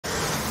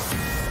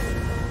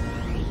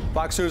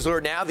Fox News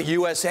alert now, the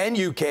U.S. and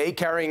U.K.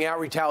 carrying out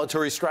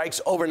retaliatory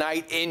strikes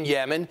overnight in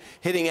Yemen,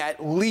 hitting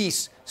at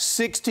least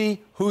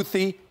 60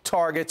 Houthi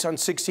targets on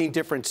 16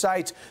 different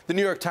sites. The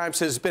New York Times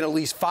says there's been at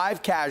least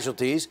 5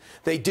 casualties.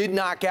 They did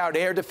knock out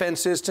air defense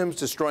systems,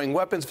 destroying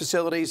weapons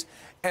facilities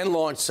and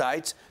launch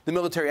sites. The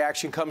military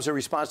action comes in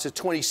response to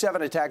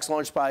 27 attacks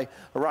launched by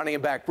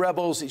Iranian-backed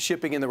rebels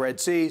shipping in the Red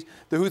Sea.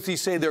 The Houthis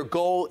say their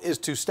goal is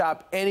to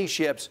stop any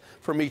ships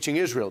from reaching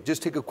Israel.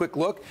 Just take a quick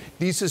look.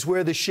 This is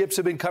where the ships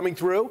have been coming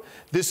through.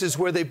 This is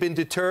where they've been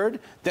deterred.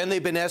 Then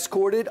they've been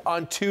escorted.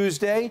 On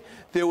Tuesday,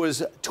 there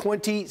was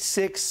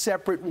 26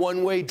 separate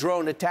one-way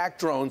drone attack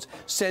drones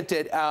sent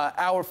at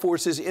our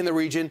forces in the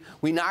region.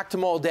 We knocked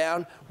them all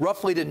down.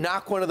 Roughly, to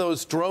knock one of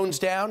those drones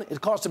down,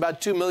 it cost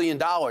about $2 million.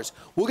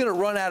 We're going to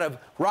run out of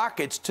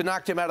rockets to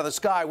knock them out of the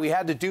sky. We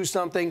had to do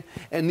something,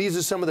 and these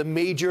are some of the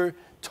major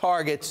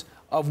targets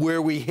of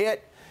where we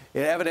hit.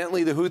 And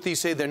evidently, the Houthis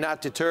say they're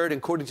not deterred.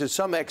 According to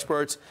some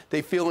experts,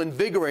 they feel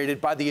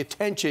invigorated by the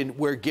attention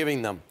we're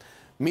giving them.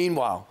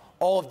 Meanwhile,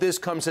 all of this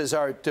comes as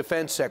our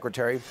defense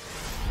secretary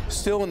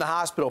still in the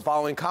hospital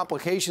following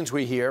complications,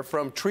 we hear,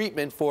 from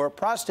treatment for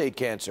prostate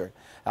cancer.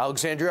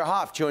 Alexandria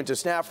Hoff joins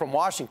us now from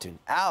Washington.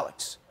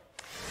 Alex.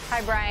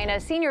 Hi, Brian. A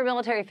senior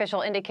military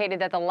official indicated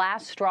that the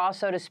last straw,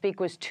 so to speak,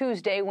 was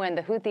Tuesday when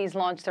the Houthis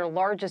launched their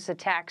largest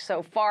attack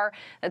so far.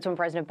 That's when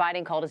President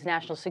Biden called his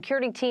national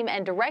security team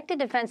and directed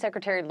Defense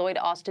Secretary Lloyd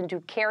Austin to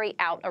carry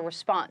out a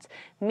response,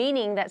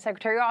 meaning that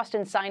Secretary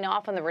Austin signed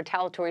off on the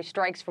retaliatory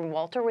strikes from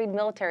Walter Reed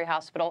Military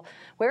Hospital,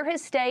 where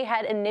his stay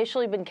had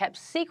initially been kept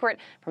secret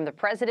from the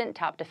president,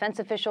 top defense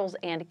officials,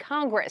 and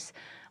Congress.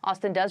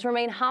 Austin does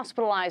remain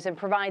hospitalized and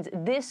provides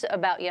this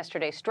about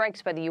yesterday's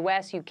strikes by the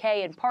U.S.,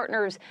 U.K., and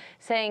partners,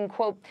 saying,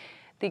 quote,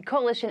 the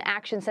coalition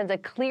action sends a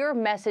clear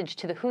message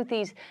to the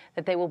Houthis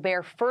that they will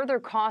bear further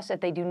costs if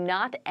they do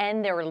not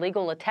end their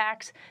illegal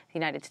attacks. The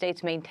United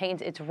States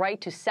maintains its right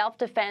to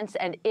self-defense,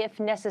 and if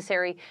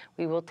necessary,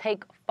 we will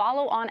take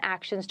follow-on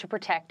actions to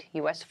protect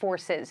U.S.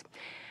 forces.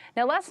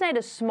 Now, last night,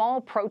 a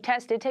small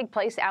protest did take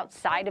place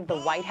outside of the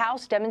White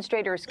House.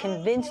 Demonstrators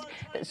convinced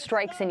that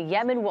strikes in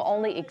Yemen will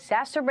only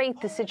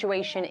exacerbate the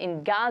situation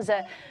in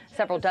Gaza.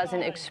 Several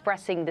dozen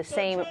expressing the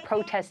same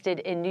protested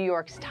in New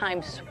York's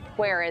Times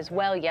Square as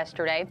well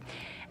yesterday.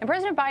 And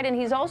President Biden,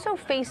 he's also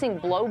facing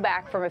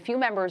blowback from a few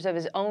members of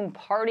his own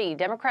party.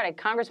 Democratic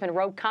Congressman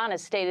Ro Khanna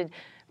has stated,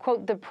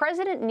 quote, the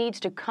president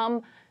needs to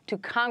come to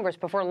Congress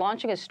before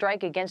launching a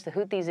strike against the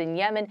Houthis in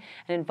Yemen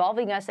and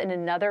involving us in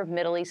another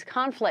Middle East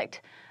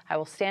conflict. I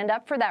will stand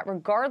up for that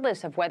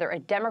regardless of whether a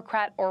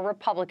Democrat or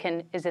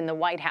Republican is in the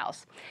White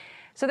House.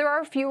 So there are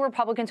a few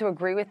Republicans who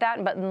agree with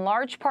that, but in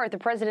large part, the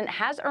president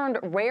has earned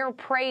rare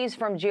praise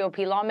from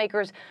GOP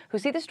lawmakers who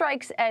see the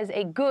strikes as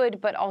a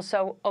good but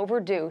also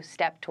overdue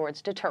step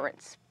towards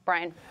deterrence.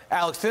 Brian?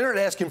 Alex, they're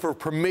not asking for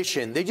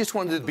permission. They just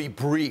wanted to be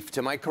briefed.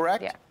 Am I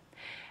correct? Yeah.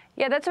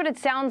 Yeah, that's what it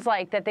sounds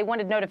like, that they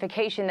wanted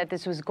notification that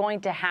this was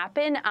going to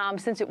happen.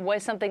 Since it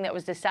was something that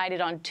was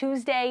decided on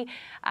Tuesday,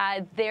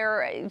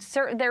 there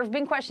have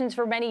been questions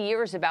for many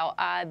years about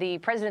the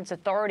president's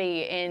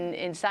authority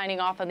in signing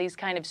off on these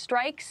kind of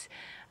strikes.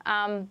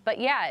 But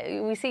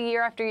yeah, we see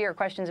year after year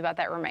questions about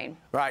that remain.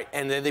 Right.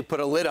 And then they put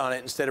a lid on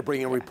it instead of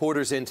bringing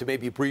reporters in to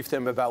maybe brief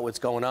them about what's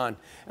going on.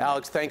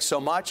 Alex, thanks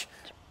so much.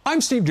 I'm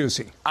Steve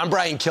Ducey. I'm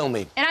Brian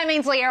Kilmeade. And I'm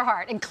Ainsley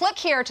Earhart. And click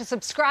here to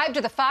subscribe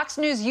to the Fox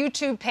News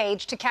YouTube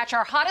page to catch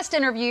our hottest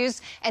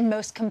interviews and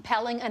most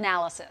compelling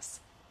analysis.